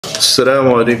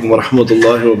Assalamu alaikum wa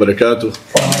rahmatullahi wa barakatuh.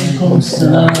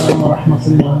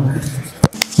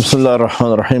 Bismillah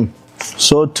ar-Rahman ar-Rahim.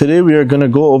 So today we are going to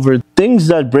go over things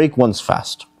that break one's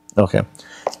fast. Okay.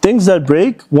 Things that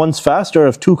break one's fast are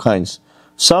of two kinds.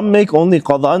 Some make only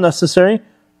qada necessary,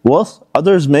 whilst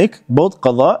others make both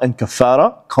qada and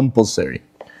kafara compulsory.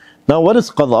 Now what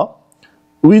is qada?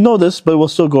 We know this, but we'll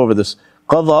still go over this.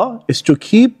 Qada is to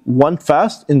keep one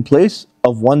fast in place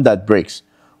of one that breaks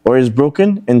or is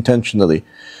broken intentionally.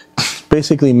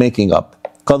 Basically making up.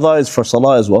 Qada is for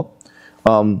salah as well.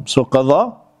 So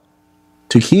qada,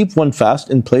 to keep one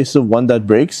fast in place of one that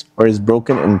breaks or is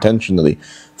broken intentionally.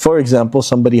 For example,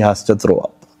 somebody has to throw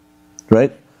up,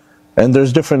 right? And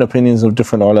there's different opinions of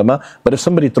different ulama, but if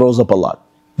somebody throws up a lot,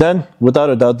 then without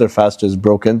a doubt their fast is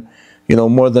broken. You know,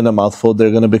 more than a mouthful,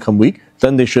 they're going to become weak.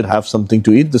 Then they should have something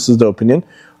to eat. This is the opinion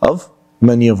of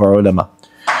many of our ulama.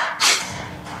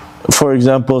 For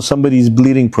example, somebody's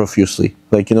bleeding profusely.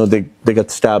 Like, you know, they got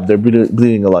stabbed, they're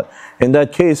bleeding a lot. In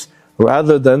that case,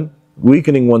 rather than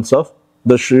weakening oneself,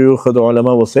 the shuyukh, the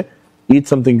ulama will say, eat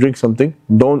something, drink something.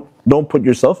 Don't put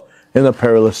yourself in a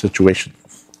perilous situation.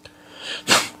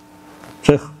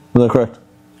 Sheikh, is that correct?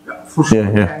 Yeah, for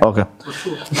sure. Yeah, okay.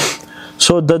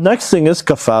 So the next thing is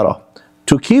kafara.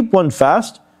 To keep one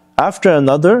fast after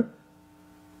another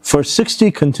for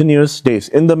 60 continuous days.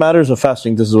 In the matters of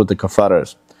fasting, this is what the kafara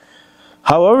is.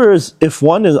 However, if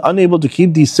one is unable to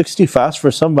keep these 60 fasts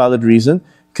for some valid reason,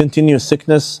 continuous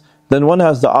sickness, then one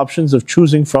has the options of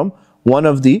choosing from one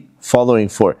of the following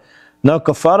four. Now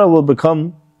kafara will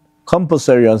become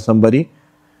compulsory on somebody.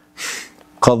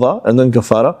 Qada and then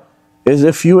kafara is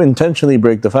if you intentionally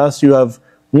break the fast, you have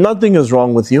nothing is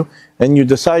wrong with you, and you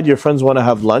decide your friends want to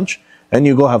have lunch, and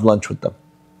you go have lunch with them.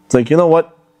 It's like, you know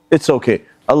what? It's okay.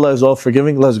 Allah is all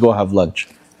forgiving, let's go have lunch.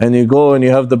 And you go and you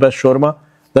have the best shawarma.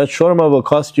 That shawarma will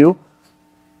cost you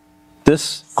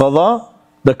this qada,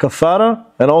 the kafara,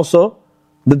 and also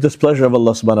the displeasure of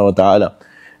Allah subhanahu wa ta'ala.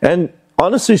 And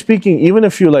honestly speaking, even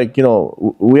if you like, you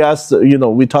know, we ask, you know,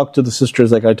 we talk to the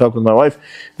sisters, like I talk with my wife,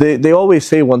 they always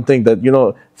say one thing, that, you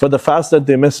know, for the fast that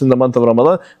they miss in the month of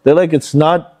Ramadan, they're like, it's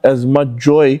not as much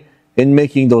joy in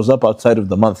making those up outside of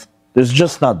the month. It's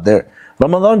just not there.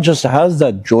 Ramadan just has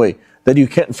that joy that you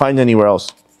can't find anywhere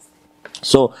else.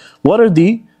 So what are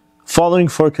the following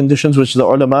four conditions which the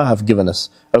ulama have given us?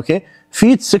 Okay,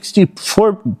 feed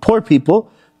 64 poor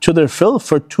people to their fill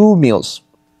for 2 meals.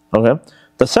 Okay.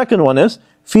 The second one is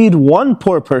feed one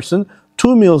poor person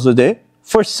 2 meals a day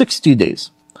for 60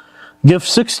 days. Give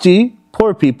 60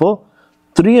 poor people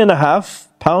 3.5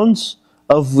 pounds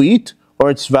of wheat or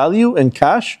its value in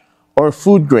cash or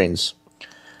food grains.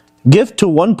 Give to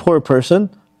one poor person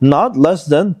not less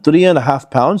than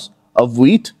 3.5 pounds of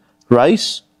wheat,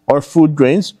 rice or food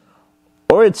grains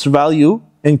or its value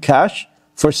in cash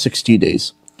for 60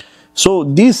 days. So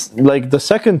these, like the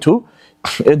second two,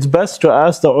 it's best to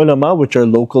ask the ulama which are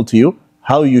local to you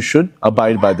how you should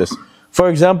abide by this. For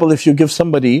example, if you give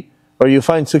somebody, or you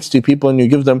find 60 people and you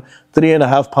give them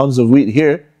 3.5 pounds of wheat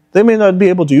here, they may not be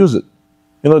able to use it.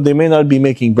 You know, they may not be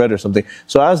making bread or something.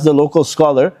 So ask the local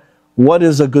scholar, what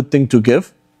is a good thing to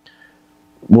give?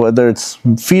 Whether it's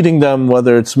feeding them,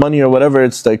 whether it's money or whatever,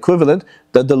 it's the equivalent,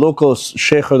 that the local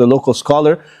sheikh or the local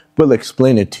scholar will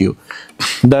explain it to you.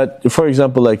 That, for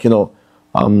example, like, you know,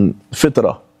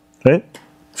 fitrah, right?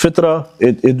 Fitrah,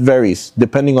 it varies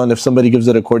depending on if somebody gives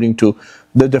it according to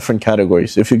the different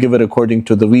categories. If you give it according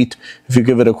to the wheat, if you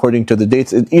give it according to the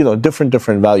dates, you know, different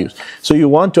values. So you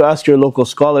want to ask your local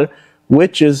scholar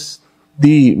which is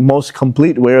the most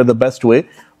complete way or the best way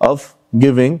of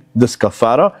giving this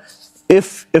kafara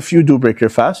if you do break your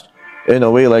fast in a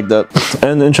way like that.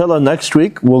 And inshallah next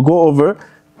week we'll go over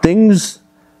things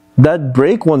that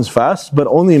break one's fast but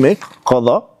only make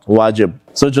qada wajib.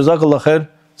 So jazakallah khair.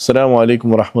 Assalamu alaikum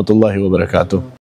wa rahmatullahi wa barakatuh.